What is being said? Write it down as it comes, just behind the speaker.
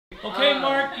Okay,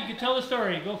 Mark, you can tell the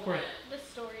story. Go for it. The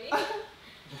story.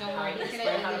 Don't worry, he's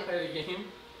Explain how to play the game.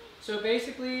 So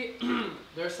basically,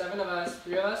 there are 7 of us.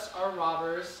 3 of us are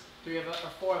robbers.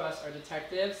 4 of us are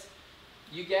detectives.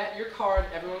 You get your card.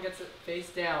 Everyone gets it face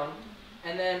down,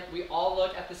 and then we all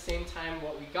look at the same time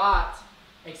what we got.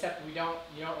 Except you don't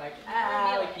like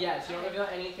yes, you don't reveal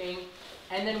anything.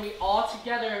 And then we all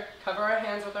together cover our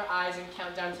hands with our eyes and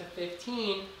count down to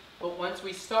 15. But once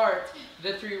we start,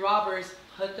 the 3 robbers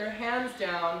put their hands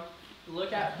down,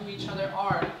 look at who each other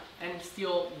are, and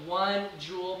steal 1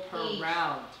 jewel per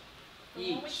round.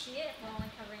 Each. When we see it, we're only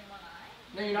covering one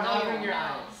eye. No, you're not covering your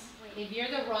eyes. If you're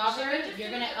the robber, you're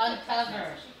going to uncover.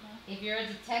 If you're a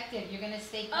detective, you're going to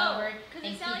stay covered. Because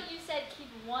it sounded like you said keep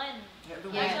 1. Yeah, the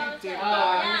way you did. Oh,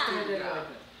 I understood it like that.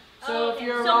 So if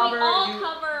you're a robber, we all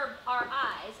cover our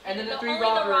eyes. And then the 3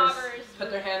 robbers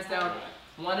put their hands down.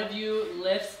 One of you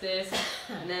lifts this,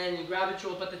 and then you grab a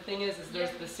jewel. But the thing is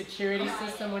there's the security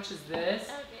system, which is this.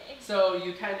 Okay. So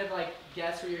you kind of like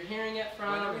guess where you're hearing it from.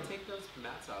 Why don't we take those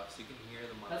mats off so you can hear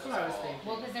the marbles? That's what I was thinking.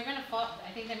 Well, because they're going to fall. I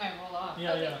think they might roll off.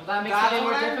 Yeah, yeah. Well, that makes it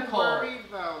more difficult. I'm worried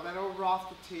though. Then it'll roll off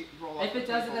the roll off. If it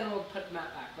doesn't, then we'll put the mat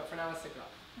back. But for now, let's take it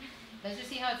off. Let's just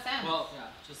see how it sounds. Well,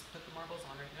 just put the marbles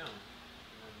on right now.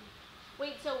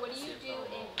 Wait, so what do you do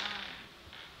if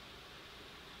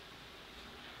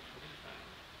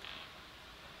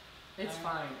It's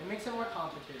fine. It makes it more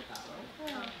complicated that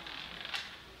way.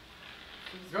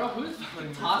 Girl, who's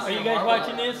fucking tossing? Are you guys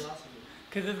watching this?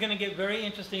 Because it's gonna get very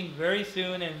interesting very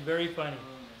soon and very funny.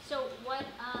 So what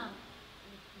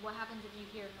happens if you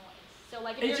hear noise? So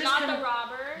like if It's you're just not the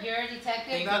robber, You're a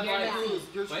detective. Think of You're like, the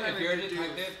if you're a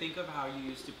detective, think of how you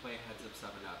used to play Heads Up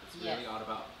 7 Up. It's really all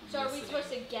about so are we listening. supposed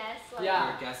to guess? Like,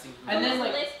 Yeah. You're guessing. And then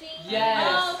like listing? yes.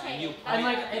 Oh, okay. And you And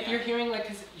like point. if you're hearing like,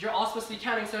 cause you're all supposed to be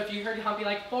counting. So if you heard Humpy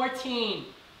like 14,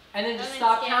 and then just And then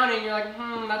stop skip. counting, you're like,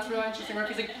 that's really interesting. Or if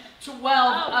he's like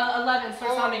 12, 11,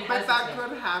 start sounding But that hesitant.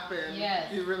 could happen.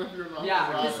 Yes. Even if you're not. Yeah,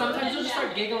 the because robber. sometimes you'll just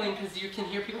start giggling because you can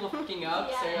hear people looking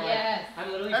up. So you're Yes. like,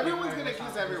 I'm literally. Everyone's giggling gonna myself.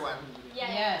 accuse everyone. Yeah.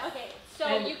 Yes. Okay. So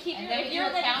And- you keep and your, then if we you're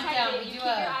do the a countdown, detective, we you do keep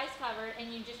your a- eyes covered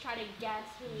and you just try to guess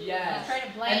who. Yes. Try to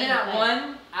blame. And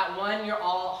then at one, you're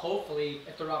all, hopefully,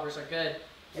 if the robbers are good,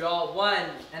 you're all 1,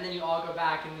 and then you all go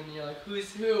back, and then you're like,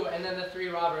 who's who? And then the 3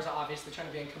 robbers are obviously trying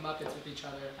to be in comeuppance with each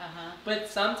other. But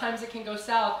sometimes it can go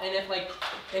south, and if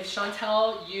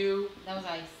Chantel, That was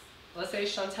ice. let's say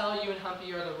Chantel, you and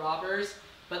Humpy are the robbers,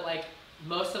 but like,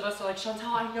 most of us are like, Chantel,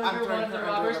 I know I'm you're one of throwing the her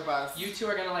robbers. under the bus. You 2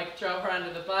 are gonna like throw her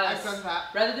under the I've bus. done that.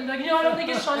 Rather than be like, I don't think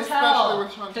it's Chantel. Especially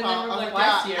with Chantel. Then we're I was like, like,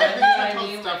 well, I see her. I You think know what I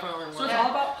Chantel's mean? definitely So one. it's all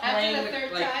about After playing the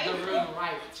third like time? the room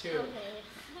right too. Okay.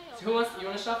 So who wants? You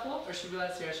want to shuffle, or should we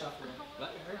let Sierra shuffle? Let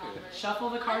her do it.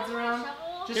 Shuffle the cards around.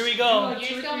 Just Here we do, go. like, You're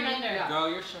 2 or just going 3. under. Yeah. Girl,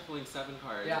 you're shuffling 7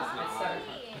 cards. Yeah, It's not it's hard.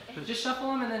 7 cards. Just shuffle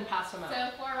them and then pass them out. So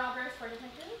 4 robbers, 4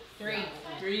 detectives.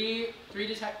 3.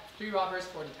 3 robbers,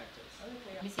 4 detectives.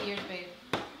 Let me see yours, babe.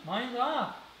 Mine's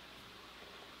off.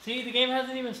 See, the game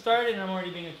hasn't even started and I'm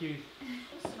already being accused.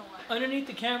 Snore. Underneath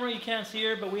the camera, you can't see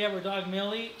her, but we have our dog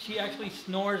Millie. She actually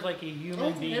snores like a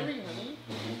human being.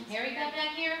 Harry got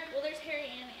back here? Well, there's Harry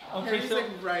and Anne. Okay, Harry's so like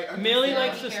right under Millie the-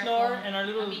 likes to Careful. snore, and our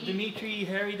little I mean, Dimitri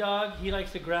hairy dog, he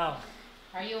likes to growl.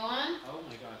 Are you on? Oh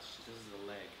my gosh, this is a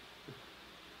leg.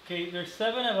 Okay, there's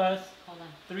 7 of us. Hold on.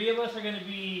 3 of us are going to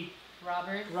be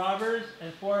Robert. robbers,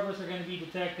 and 4 of us are going to be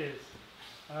detectives.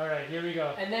 All right, here we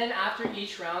go. And then after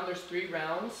each round, there's 3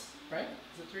 rounds, right?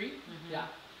 Is it 3? Yeah.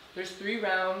 There's 3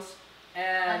 rounds,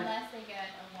 and Unless they get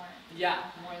a warrant. yeah.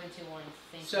 More than 2 warrants.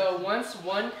 Same So person. once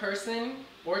one person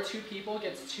or 2 people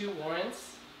gets 2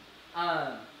 warrants,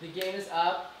 the game is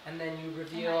up, and then you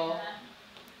reveal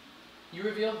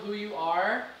who you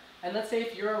are. And let's say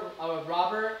if you're a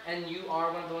robber and you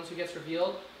are one of the ones who gets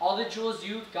revealed, all the jewels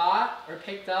you've got or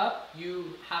picked up,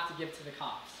 you have to give to the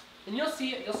cops. And you'll see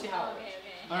how it works.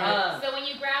 Okay. So when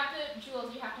you grab the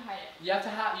jewels, you have to hide it. You have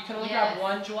to you can only Yes. grab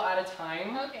 1 jewel at a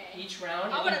time. Okay. Each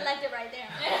round. I and would you- have left it right there.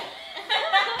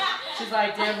 She's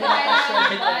like, damn, we Right, have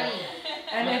to show buddy. it.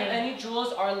 And if any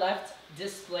jewels are left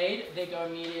displayed, they go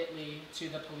immediately to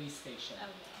the police station.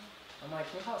 I'm like,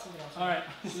 can we call it something else? All right,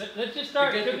 let's just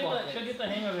start. You're She'll good people, get the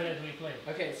hang of it as we play.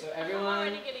 Okay, so I'm everyone.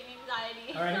 already getting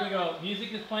anxiety. All right, here we go.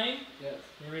 Music is playing. Yes.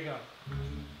 Here we go.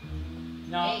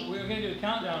 Now, Hey. we're going to do a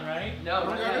countdown, right? No, We're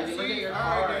not gonna yet. You look at see your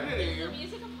our card. Is identity. the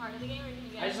music a part of the game, or can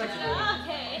you guys? I just like to do it.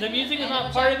 Okay. The music is And not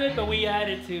then part we'll of it, but we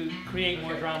added to create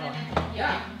more Okay. drama.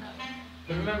 Yeah.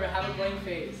 But remember, have a blank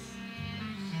face.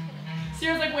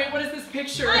 Sierra's like, wait, what is this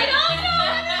picture? I don't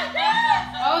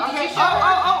know. Oh, did Okay. you show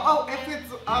her? Oh. If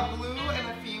it's a blue and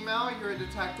a female, you're a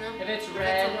detective. If it's If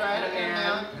red, it's a red and a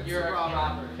man, it's you're a a robber.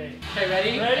 robber. Okay. Okay,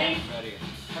 ready? Ready? Ready.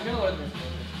 I'm gonna load this.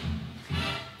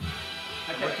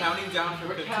 counting down from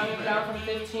We're 15. counting down from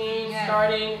 15, Yes.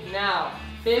 starting now.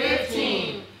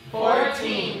 15,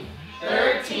 14,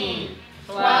 13,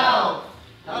 12,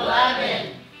 11,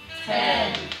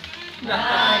 10,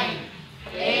 9,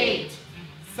 8,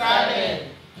 7,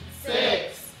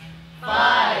 6,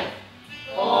 5,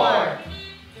 4,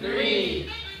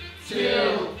 3,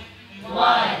 2,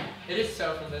 1. It is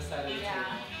so from this side of the table.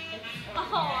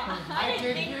 Oh, I didn't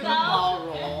did think hear so. the ball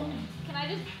roll. Can I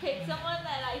just pick someone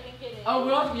that I think it is? Oh,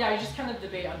 well, yeah, you just kind of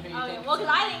debate on who you Okay, think. well,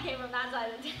 because I think it came from that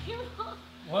side of the table.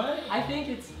 What? I think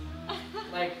it's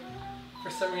like, for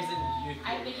some reason, you.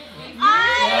 I think it's me.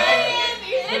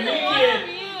 It's The new one kid. of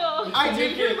you. I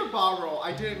did hear the ball roll.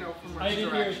 I didn't know from I which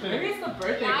didn't hear it direction. too. Maybe it's the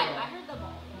birthday I girl. heard the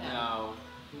ball. No.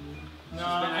 No,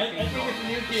 I think it's a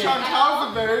new kid.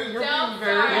 Chantal's you're Don't being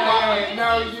very start. wrong. No,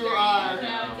 you are. No,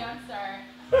 don't start.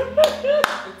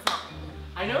 It's not me.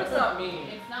 I know it's not me.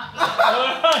 It's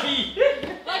not me.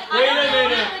 Wait a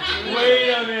minute. Wait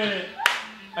a minute.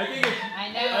 I think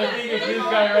it's this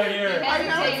guy right here. I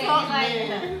know it's not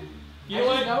me. You know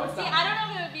what? No, it's See, not. I don't know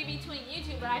if it would be between you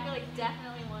two, but I feel like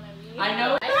definitely one of you. I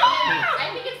know.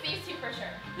 I think it's these two for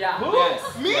sure. Yeah. Who? Yes.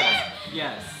 Me?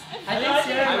 Yes. I think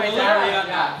Sierra I and my will dad. agree on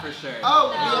Yeah. that for sure.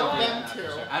 Oh, No. yeah, them For too.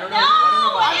 sure. I don't No, know. I don't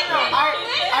know about I it's know. that.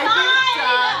 I think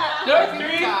Dad. There I are think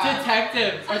 3 Dad.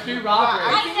 detectives or 3 robbers.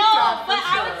 I I think know, Dad, for but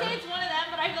I would sure. say it's one of them,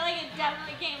 but I feel like it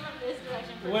definitely came from this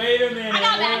direction. Wait a minute. I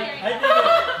got bad hearing. I think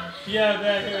it's, yeah,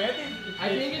 bad hearing. I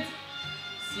think it's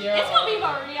Sierra. It's gonna be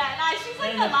Maria, and she's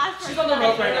like the And last person. She's on the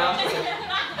rope right now.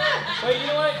 Wait, you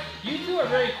know what? You two are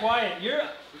very quiet.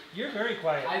 You're very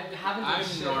quiet. I haven't done I'm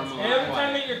shit. normal. Every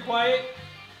time that you're quiet,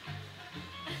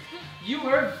 You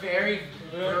were very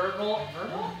verbal.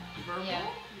 Yeah.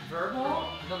 Verbal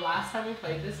the last time we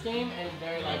played this game, and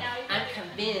very like, now you're I'm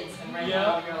convinced, and right Yeah.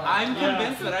 now you're like, I'm Yeah.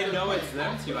 convinced that I know it's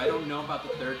them two. I don't know about the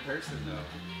third person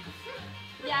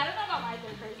though. Yeah, I don't know about my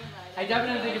third person, but I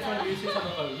definitely think it's one of you two, so I'm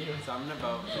gonna vote you. So I'm gonna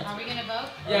vote. Are we gonna vote?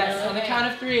 Yes, on the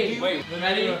count of 3. wait,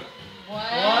 Ready? One.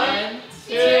 1,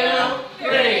 2,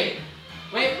 3.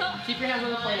 Wait, keep your hands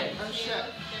on the planet. Oh shit.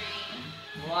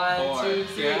 1, 4. 2,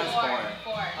 3. Sierra has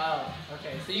 4. 4. Oh,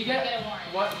 okay. So you You get get a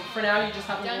warrant. what? For now, you just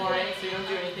have a Don't do warrant, anything. so you don't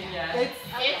do anything yet. It's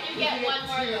If you get one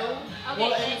more two. go. okay, Well,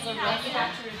 then it's you a have, you you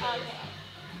have have to to. reveal. Okay.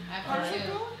 After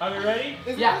two. are we ready?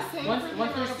 Is Yeah, it the same one- for the one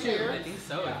amount first of two. I players? think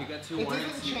so. If you get 2 It warrants,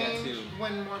 doesn't you get change 2.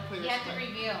 when more players You have to play.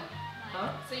 reveal. Huh?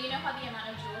 So you know how the amount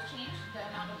of jewels change? The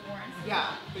amount of warrants?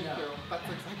 Yeah, thank Yeah. you. That's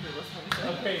exactly what I'm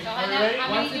saying. Okay, So are we how ready? how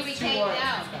many Once do we it's 2 take warrants,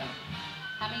 now? it's done.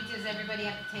 How many does everybody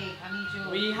have to take? How many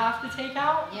jewels? We have to take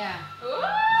out? Yeah. Ooh!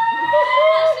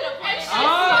 I should have played.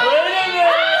 Oh, wait a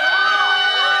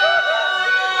minute!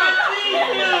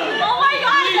 Oh my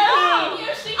god, no!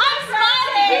 I'm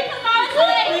smiling because I was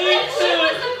like, if she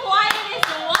was the quietest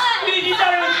one. You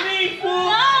thought it was me,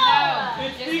 fool! No!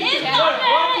 It's Just me. it's One, not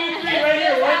 1, 2, 3, right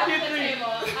here. 1, 2, 3.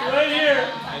 Right here.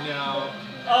 I know.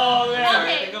 Oh man. I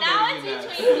Okay, think I'm now voting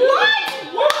it's you between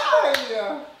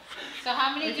Why? So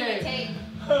how many do we Okay. take?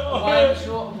 1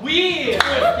 jewel. We!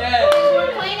 Yes.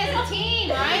 We're playing as a team,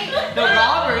 right? The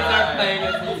robbers are playing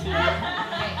as a team.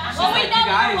 Okay. Well, we Like, know you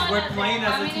guys, one we're of them. playing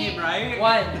How as a many? team, right?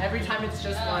 1. Every time it's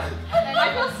just 1. I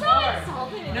feel so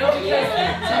insulted. No, because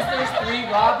since there's 3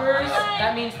 robbers,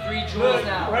 that means 3 jewels Look,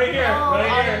 now. right here, Oh,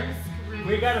 right here.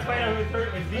 We gotta find out who's third.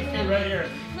 It's these two right here.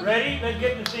 Ready? Let's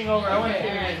get this thing over. I want to Okay,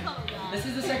 see alright. it. Oh my god. This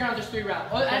is the second round, there's 3 rounds.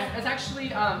 Oh, it's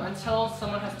actually until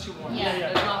someone has 2 warrants. Yeah. Yeah.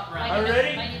 It's not round. Are we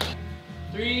ready?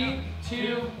 3,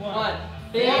 2, 1.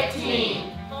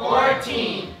 15,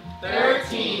 14,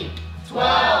 13,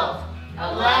 12,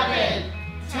 11,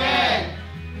 10,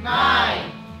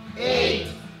 9, 8,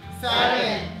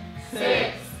 7,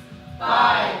 6,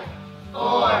 5,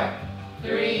 4,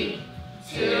 3,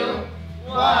 2,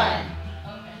 1.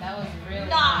 That was really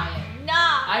Nah, quiet. nah.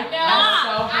 I nah. that's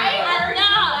so I heard you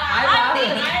laugh. I I'm laughed.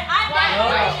 thinking, I'm No, not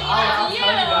bringing I'll it tell to you you.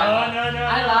 what. No.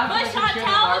 I laughed But because the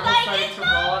Chantal marbles was like, started it's to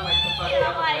roll on like the not fucking me.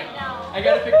 I'm apple. like, no. I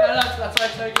gotta pick that up, so that's why I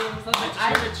started getting something. I just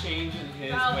heard a change in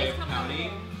his Bro, way it's of coming.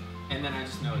 counting, and then I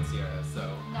just know it's Sierra, so.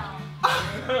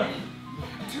 No.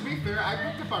 To be fair, I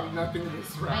picked up on nothing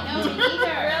this I round. know, me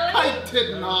neither. I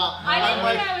did not. I didn't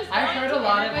like, think I was I going heard to. a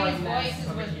lot of Everybody's like mess voices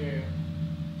over was- here.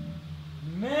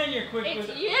 Man, you're quick It's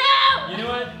with it. you! You know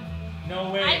what? No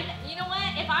way. You know what?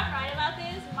 If I'm right about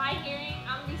this, my hearing,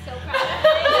 I'm gonna be so proud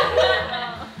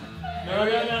of it. No.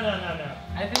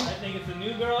 I I think think it's the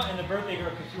new girl and the birthday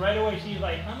girl because right away she's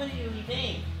like, how many do we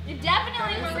think?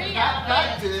 Definitely Maria. that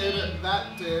but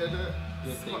did.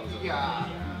 Good thing. Yeah.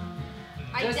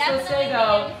 I just to definitely say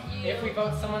though, think it was you. if we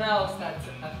vote someone else, that's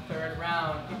a 3rd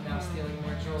round of now stealing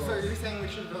more jewels. So you're saying we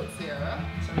should vote Sierra?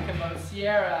 So we can vote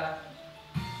Sierra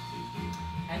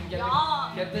and get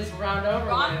Y'all, the Get this round over with.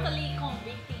 Wrongfully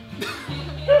convicting. Is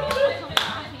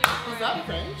that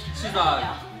French? She's like,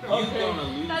 you're gonna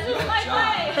lose That's your just my job.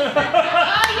 way.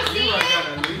 You are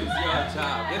gonna lose your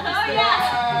job. Get this Oh, thing.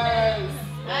 yeah.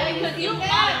 Yes. Because you want to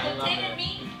take me.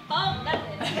 Oh, that's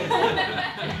it.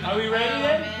 Are we ready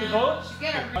then to vote? She's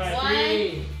gonna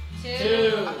Alright, 3,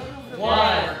 2,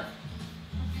 1.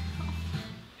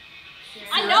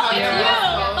 I know it's you,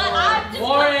 but I'm just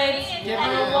Warrants! being Give her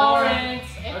intelligent. warrants!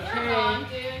 If you're Okay. wrong,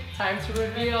 dude. Time to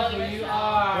reveal who you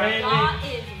are. Wait, Law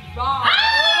wait. is wrong.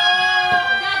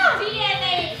 The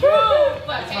DNA proof. It's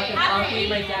fucking After Uncle,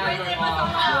 my dad, and my prison was mom.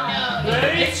 allowed. No.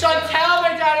 Ready? It's Chantel,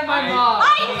 my dad, and my mom. I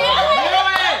knew it!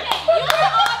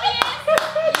 Okay,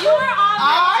 you were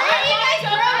obvious.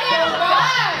 You were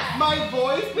obvious. My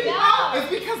voice being No. out is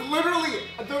because literally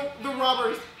the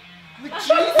robbers. Like,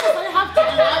 Jesus, I have to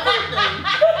do everything.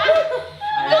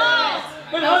 No.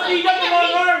 But how do you got the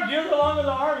long arm? You're the long of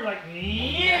the arm. You're like,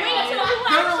 Wait, yeah. so who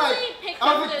They were like, actually picked I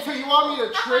was up like, this? so you want me to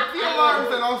trip the alarms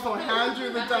and also hand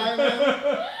you the diamond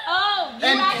Oh, you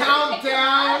and actually count picked it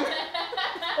down? up.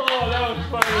 Oh, that was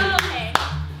funny. Okay.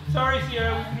 Sorry,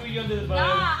 Sierra. We threw you under the bus.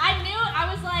 Nah, I knew. I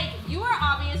was like, you were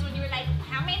obvious when you were like,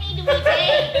 how many do we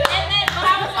take? And then, but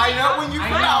I was I like, know when you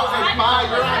I said I was know. like, bye,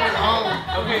 you're on your own.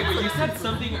 Okay, but you said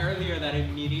something earlier that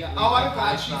immediately. Oh, I'm like,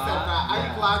 glad I she thought- said that.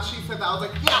 I'm yeah. glad she said that. I was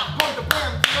like, yeah, going to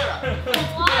plan, Sierra.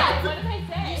 what? What did I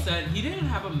You say? said he didn't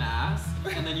have a mask,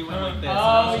 and then you went like this. and I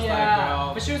Oh, was just yeah. like,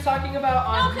 girl. But she was talking about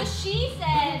No, on. because she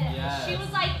said, Yes. she was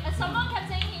like, someone kept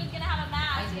saying he was going to have a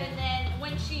mask. I did. And then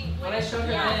when she, When I showed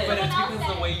her yeah, this. But it's someone else because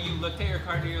said the it. way you looked at your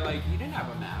card and you're like, he didn't have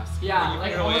a mask. Yeah, And you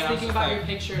like put it away, almost and I was thinking just about like, your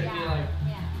picture to be Yeah. like,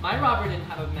 Yeah. my Robert didn't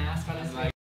have a mask on his face.